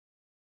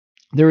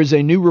there is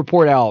a new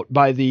report out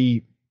by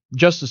the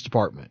Justice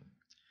Department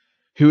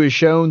who has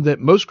shown that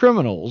most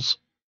criminals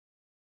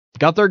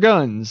got their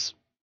guns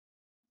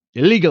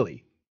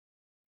illegally.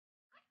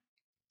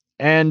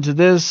 And to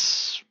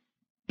this,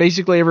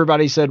 basically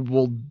everybody said,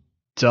 well,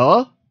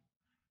 duh.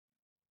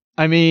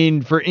 I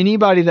mean, for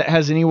anybody that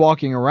has any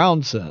walking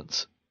around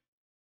sense,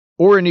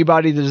 or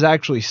anybody that has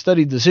actually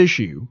studied this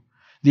issue,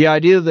 the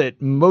idea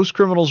that most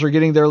criminals are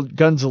getting their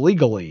guns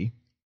illegally,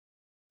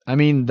 I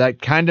mean,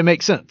 that kind of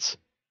makes sense.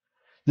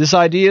 This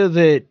idea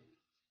that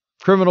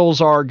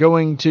criminals are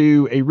going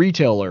to a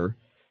retailer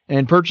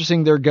and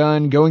purchasing their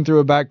gun, going through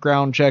a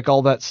background check,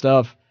 all that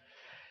stuff.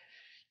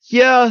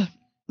 Yeah,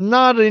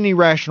 not any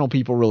rational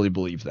people really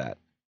believe that.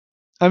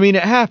 I mean,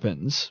 it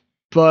happens,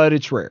 but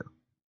it's rare.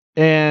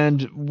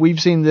 And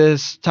we've seen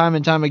this time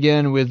and time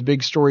again with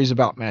big stories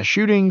about mass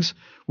shootings.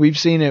 We've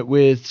seen it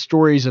with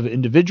stories of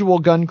individual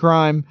gun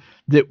crime,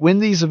 that when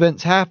these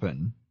events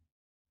happen,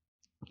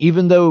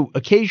 even though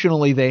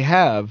occasionally they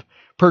have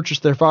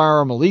purchased their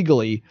firearm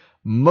illegally,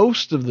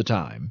 most of the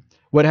time,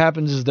 what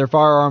happens is their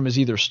firearm is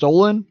either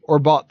stolen or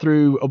bought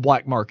through a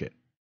black market.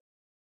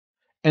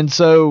 And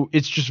so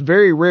it's just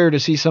very rare to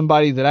see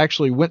somebody that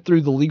actually went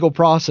through the legal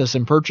process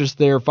and purchased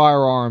their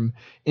firearm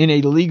in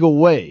a legal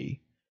way.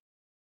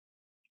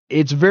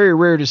 It's very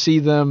rare to see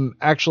them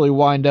actually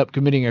wind up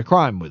committing a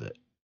crime with it.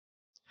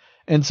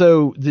 And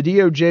so the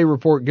DOJ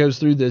report goes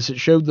through this. It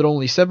showed that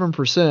only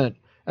 7%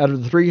 out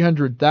of the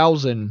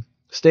 300,000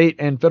 state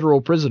and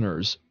federal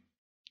prisoners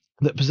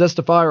that possessed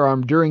a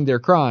firearm during their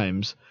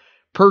crimes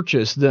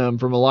purchased them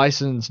from a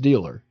licensed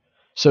dealer.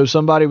 So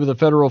somebody with a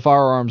federal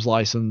firearms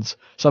license,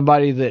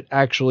 somebody that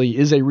actually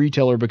is a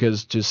retailer,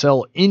 because to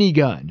sell any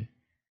gun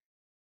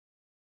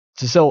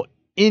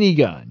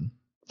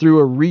through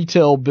a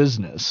retail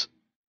business,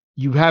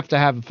 you have to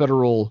have a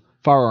federal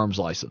firearms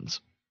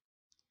license.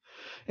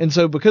 And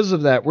so because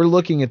of that, we're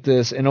looking at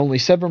this, and only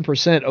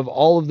 7% of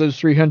all of those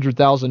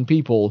 300,000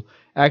 people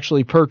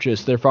actually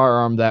purchased their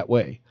firearm that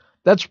way.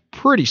 That's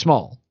pretty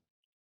small.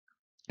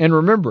 And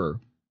remember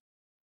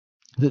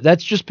that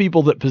that's just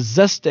people that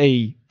possessed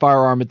a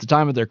firearm at the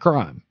time of their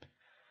crime.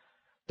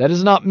 That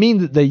does not mean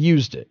that they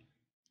used it.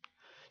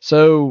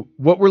 So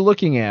what we're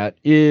looking at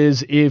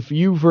is, if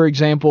you, for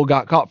example,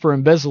 got caught for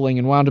embezzling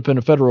and wound up in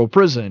a federal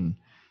prison,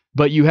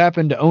 but you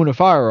happen to own a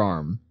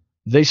firearm,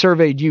 they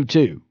surveyed you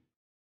too.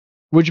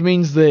 Which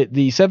means that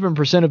the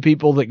 7% of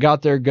people that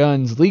got their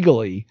guns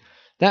legally,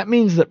 that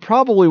means that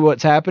probably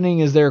what's happening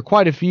is there are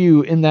quite a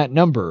few in that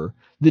number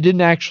that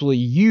didn't actually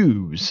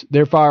use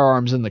their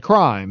firearms in the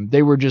crime.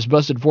 They were just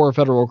busted for a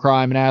federal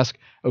crime and asked,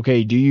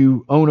 okay, do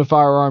you own a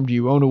firearm? Do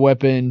you own a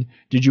weapon?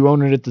 Did you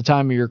own it at the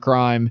time of your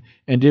crime?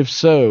 And if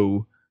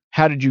so,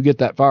 how did you get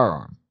that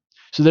firearm?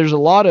 So there's a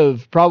lot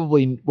of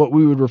probably what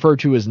we would refer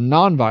to as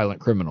nonviolent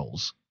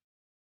criminals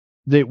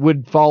that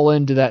would fall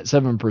into that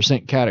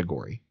 7%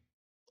 category.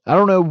 I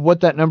don't know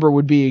what that number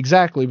would be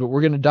exactly, but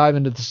we're going to dive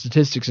into the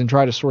statistics and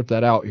try to sort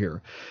that out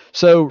here.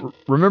 So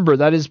remember,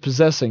 that is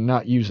possessing,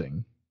 not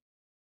using.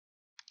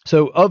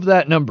 So of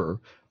that number,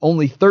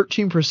 only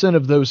 13%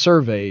 of those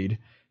surveyed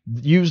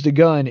used a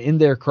gun in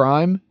their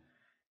crime,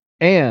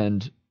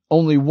 and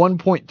only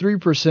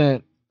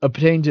 1.3%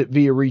 obtained it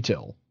via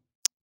retail.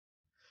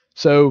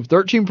 So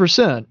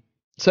 13%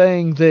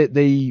 saying that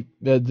they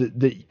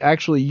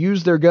actually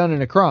used their gun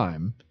in a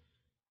crime,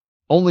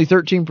 only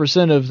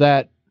 13% of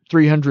that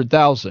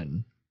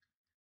 300,000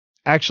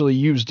 actually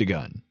used a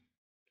gun.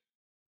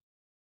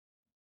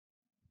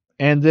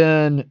 And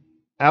then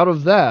out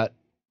of that,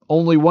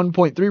 only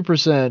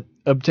 1.3%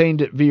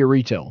 obtained it via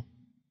retail.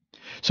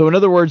 So in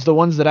other words, the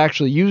ones that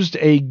actually used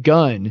a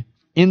gun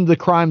in the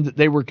crime that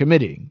they were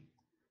committing,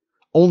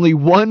 only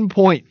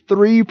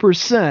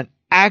 1.3%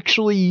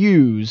 actually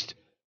used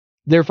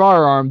their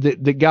firearm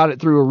that got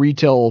it through a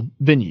retail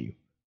venue.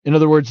 In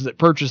other words, that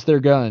purchased their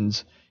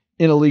guns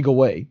in a legal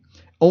way.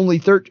 Only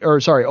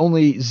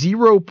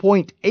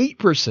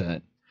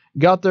 0.8%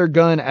 got their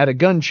gun at a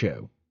gun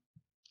show,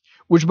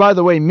 which, by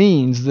the way,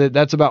 means that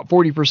that's about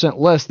 40%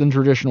 less than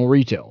traditional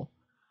retail.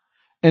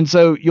 And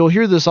so you'll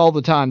hear this all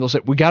the time. They'll say,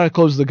 we got to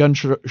close the gun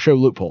show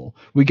loophole.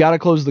 We got to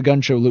close the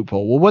gun show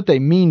loophole. Well, what they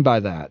mean by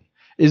that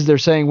is they're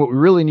saying what we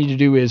really need to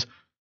do is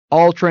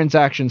all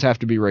transactions have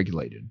to be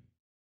regulated.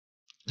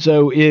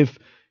 So if,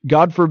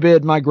 God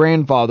forbid, my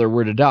grandfather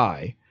were to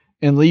die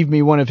and leave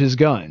me one of his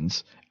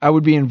guns, I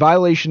would be in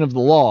violation of the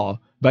law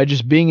by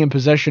just being in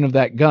possession of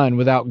that gun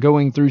without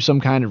going through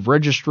some kind of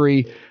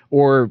registry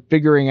or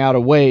figuring out a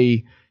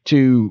way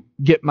to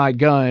get my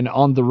gun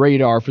on the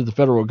radar for the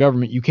federal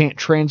government. You can't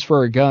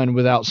transfer a gun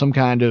without some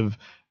kind of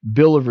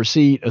bill of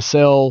receipt, a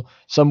cell,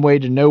 some way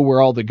to know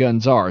where all the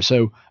guns are.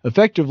 So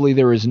effectively,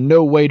 there is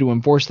no way to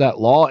enforce that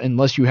law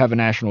unless you have a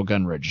national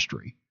gun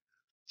registry.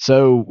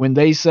 So when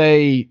they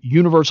say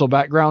universal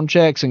background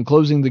checks and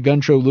closing the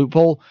gun show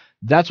loophole,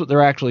 that's what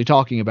they're actually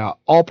talking about.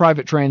 All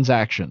private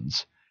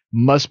transactions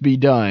must be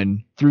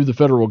done through the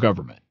federal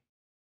government.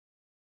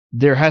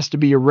 There has to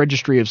be a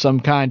registry of some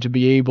kind to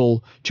be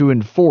able to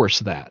enforce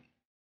that.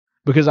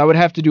 because I would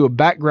have to do a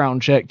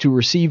background check to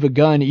receive a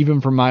gun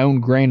even from my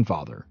own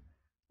grandfather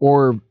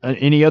or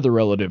any other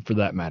relative for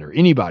that matter.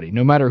 Anybody,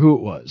 no matter who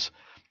it was.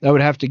 I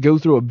would have to go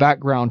through a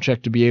background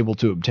check to be able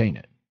to obtain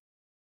it,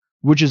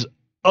 which is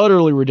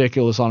utterly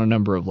ridiculous on a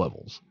number of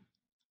levels.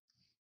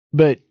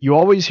 But you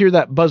always hear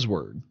that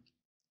buzzword.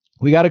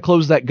 We got to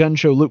close that gun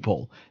show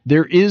loophole.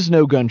 There is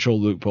no gun show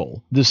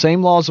loophole. The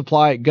same laws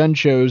apply at gun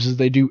shows as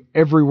they do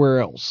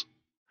everywhere else.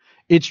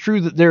 It's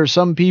true that there are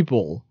some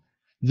people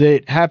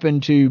that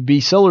happen to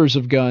be sellers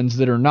of guns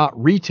that are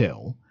not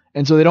retail,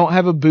 and so they don't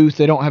have a booth,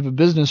 they don't have a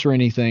business or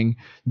anything.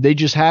 They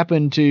just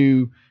happen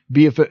to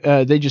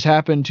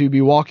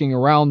be walking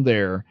around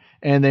there,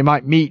 and they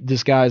might meet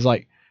this guy's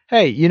like,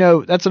 hey, you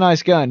know, that's a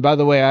nice gun. By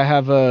the way, I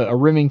have a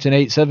Remington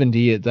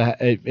 870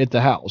 at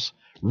the house.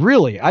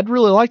 Really? I'd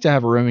really like to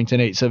have a Remington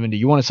 870.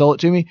 You want to sell it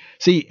to me?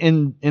 See,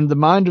 in the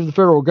mind of the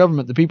federal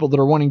government, the people that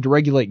are wanting to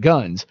regulate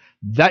guns,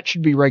 that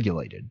should be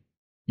regulated.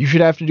 You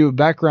should have to do a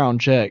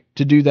background check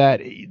to do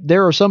that.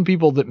 There are some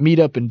people that meet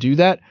up and do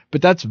that,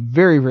 but that's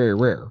very, very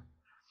rare.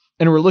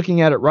 And we're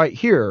looking at it right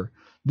here,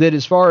 that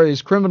as far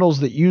as criminals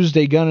that used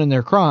a gun in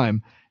their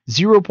crime,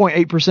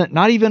 0.8%,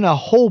 not even a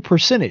whole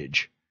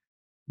percentage,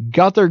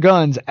 got their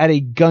guns at a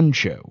gun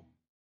show.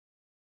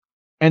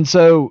 And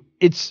so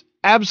it's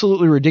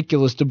absolutely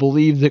ridiculous to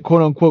believe that,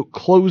 quote unquote,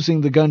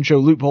 closing the gun show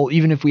loophole,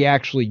 even if we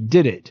actually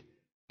did it,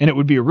 and it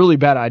would be a really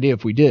bad idea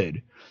if we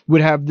did,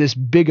 would have this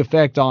big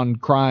effect on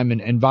crime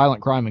and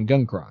violent crime and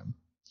gun crime.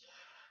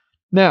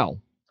 Now,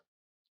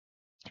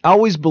 I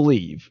always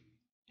believe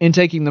in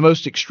taking the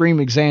most extreme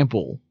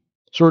example,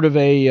 sort of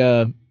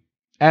a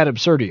ad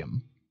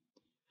absurdum,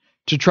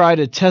 to try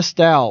to test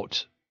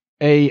out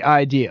a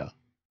idea.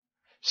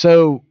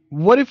 So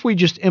what if we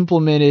just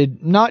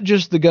implemented not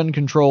just the gun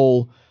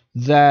control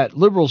that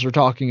liberals are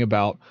talking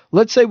about?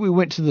 Let's say we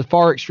went to the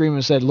far extreme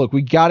and said, look,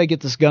 we got to get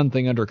this gun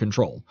thing under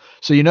control.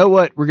 So you know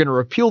what? We're going to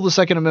repeal the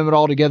Second Amendment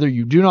altogether.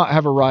 You do not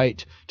have a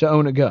right to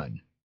own a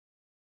gun.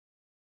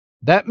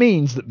 That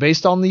means that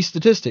based on these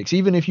statistics,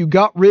 even if you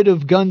got rid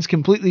of guns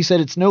completely, said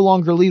it's no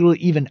longer legal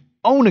to even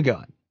own a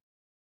gun,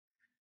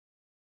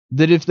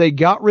 that if they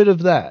got rid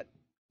of that,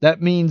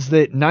 that means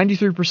that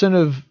 93%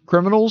 of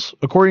criminals,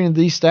 according to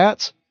these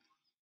stats,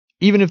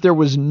 even if there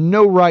was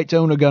no right to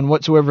own a gun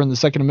whatsoever in the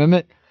Second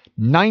Amendment,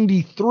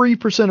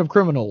 93% of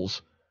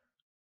criminals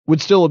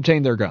would still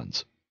obtain their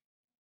guns.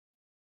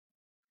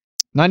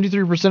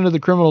 93% of the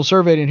criminals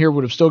surveyed in here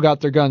would have still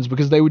got their guns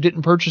because they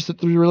didn't purchase it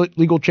through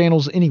legal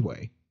channels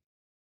anyway.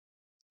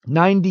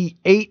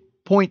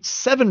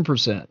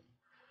 98.7%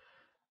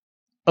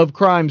 of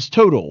crimes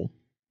total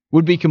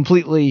would be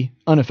completely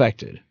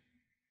unaffected.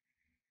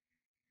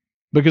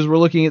 Because we're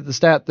looking at the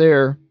stat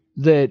there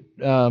that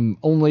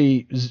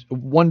only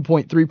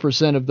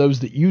 1.3% of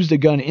those that used a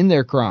gun in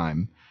their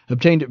crime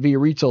obtained it via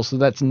retail. So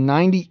that's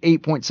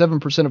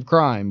 98.7% of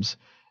crimes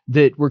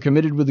that were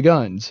committed with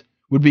guns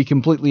would be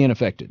completely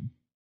unaffected.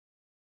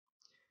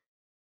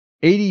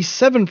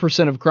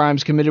 87% of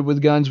crimes committed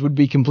with guns would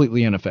be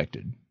completely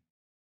unaffected.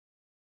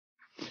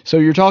 So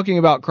you're talking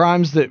about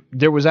crimes that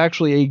there was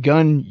actually a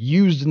gun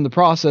used in the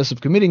process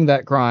of committing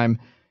that crime.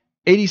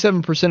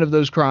 87% of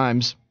those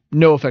crimes,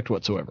 no effect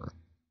whatsoever.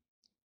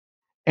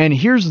 And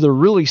here's the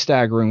really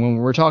staggering when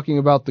we're talking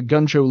about the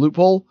gun show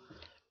loophole.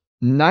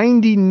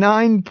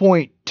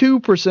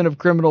 99.2% of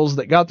criminals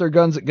that got their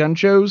guns at gun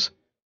shows,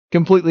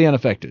 completely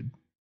unaffected.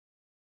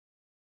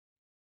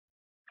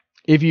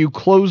 If you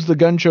closed the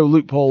gun show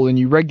loophole and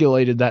you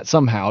regulated that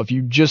somehow, if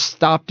you just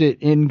stopped it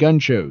in gun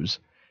shows,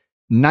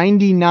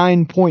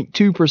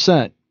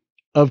 99.2%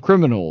 of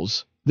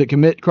criminals that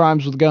commit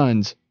crimes with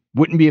guns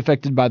wouldn't be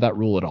affected by that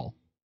rule at all.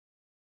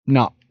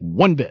 Not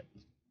one bit.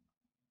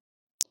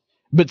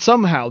 But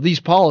somehow these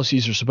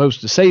policies are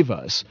supposed to save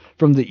us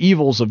from the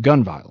evils of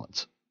gun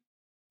violence.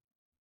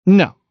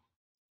 No.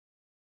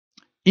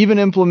 Even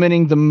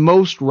implementing the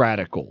most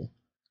radical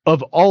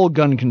of all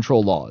gun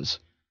control laws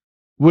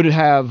would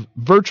have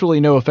virtually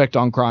no effect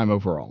on crime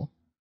overall.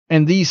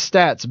 And these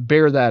stats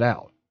bear that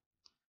out.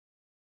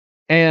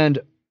 And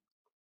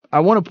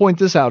I want to point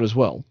this out as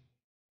well.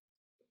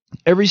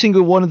 Every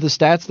single one of the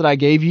stats that I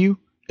gave you,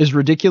 as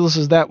ridiculous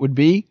as that would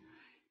be,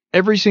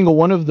 every single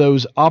one of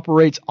those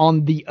operates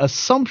on the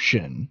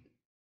assumption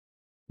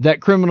that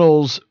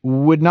criminals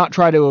would not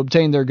try to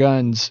obtain their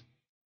guns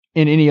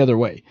in any other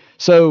way.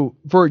 So,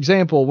 for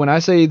example, when I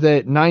say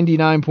that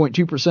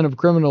 99.2% of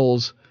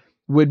criminals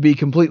would be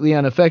completely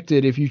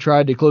unaffected if you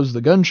tried to close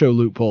the gun show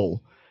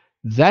loophole,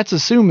 that's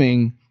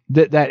assuming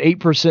that 8%,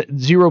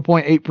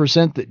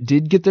 0.8% that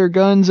did get their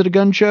guns at a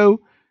gun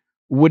show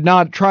would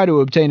not try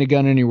to obtain a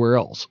gun anywhere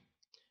else.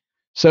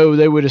 So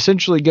they would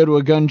essentially go to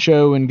a gun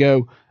show and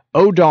go,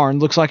 oh darn,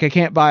 looks like I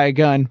can't buy a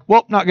gun.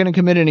 Well, not going to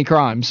commit any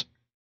crimes.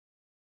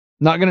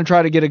 Not going to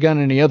try to get a gun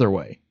any other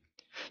way.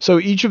 So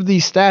each of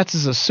these stats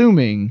is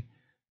assuming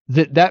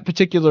that that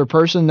particular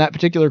person, that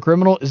particular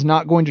criminal, is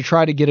not going to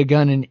try to get a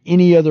gun in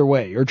any other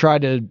way or try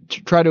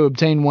to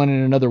obtain one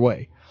in another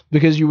way.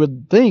 Because you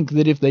would think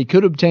that if they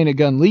could obtain a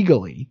gun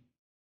legally,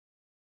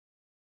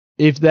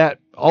 if that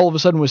all of a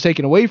sudden was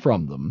taken away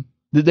from them,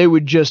 that they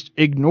would just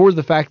ignore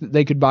the fact that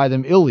they could buy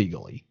them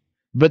illegally.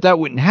 But that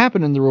wouldn't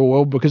happen in the real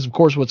world because, of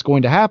course, what's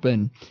going to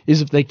happen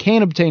is if they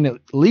can't obtain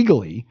it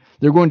legally,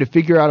 they're going to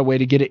figure out a way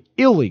to get it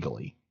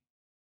illegally.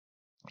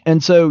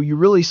 And so you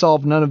really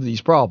solve none of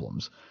these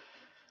problems.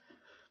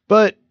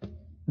 But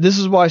this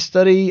is why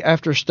study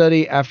after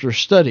study after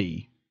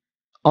study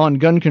on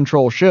gun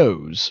control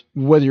shows,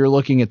 whether you're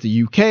looking at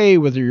the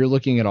UK, whether you're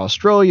looking at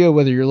Australia,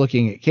 whether you're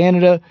looking at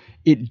Canada,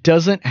 it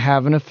doesn't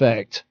have an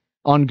effect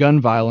on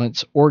gun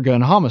violence or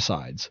gun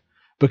homicides.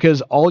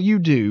 Because all you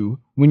do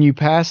when you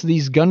pass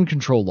these gun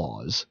control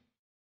laws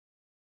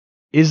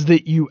is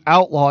that you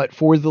outlaw it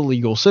for the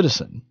legal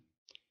citizen.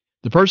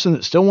 The person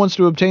that still wants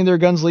to obtain their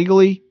guns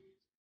legally,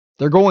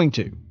 they're going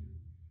to.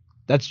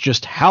 That's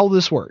just how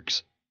this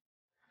works.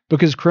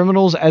 Because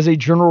criminals, as a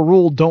general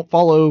rule, don't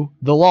follow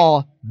the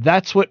law.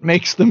 That's what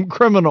makes them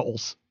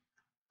criminals.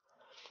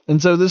 And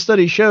so this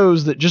study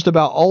shows that just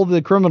about all of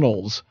the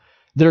criminals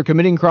that are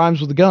committing crimes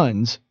with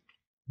guns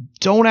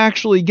don't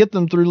actually get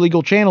them through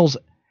legal channels.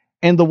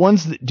 And the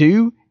ones that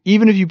do,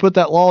 even if you put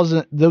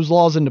those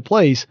laws into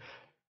place,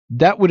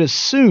 that would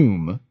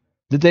assume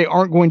that they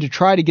aren't going to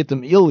try to get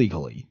them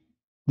illegally.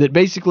 That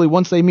basically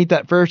once they meet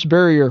that first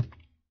barrier,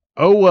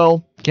 oh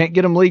well, can't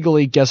get them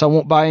legally, guess I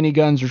won't buy any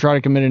guns or try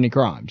to commit any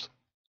crimes.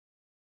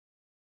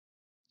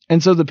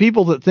 And so the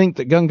people that think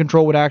that gun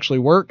control would actually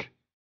work,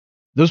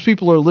 those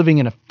people are living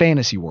in a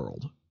fantasy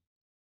world.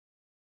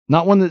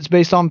 Not one that's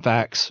based on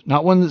facts,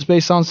 not one that's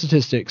based on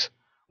statistics,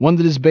 one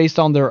that is based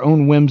on their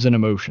own whims and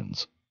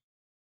emotions.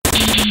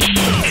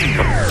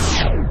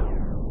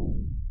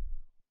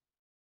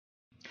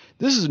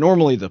 This is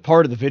normally the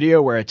part of the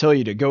video where I tell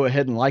you to go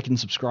ahead and like and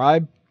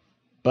subscribe,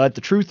 but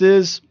the truth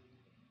is,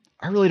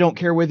 I really don't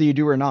care whether you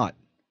do or not.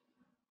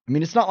 I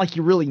mean, it's not like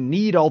you really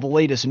need all the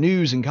latest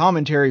news and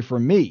commentary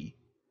from me.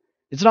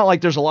 It's not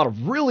like there's a lot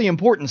of really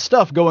important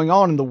stuff going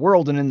on in the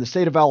world and in the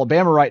state of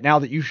Alabama right now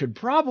that you should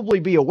probably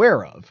be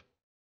aware of.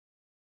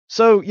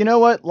 So, you know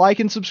what? Like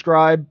and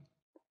subscribe,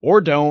 or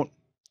don't.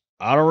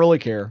 I don't really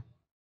care.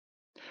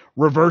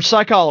 Reverse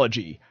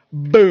psychology.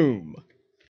 Boom.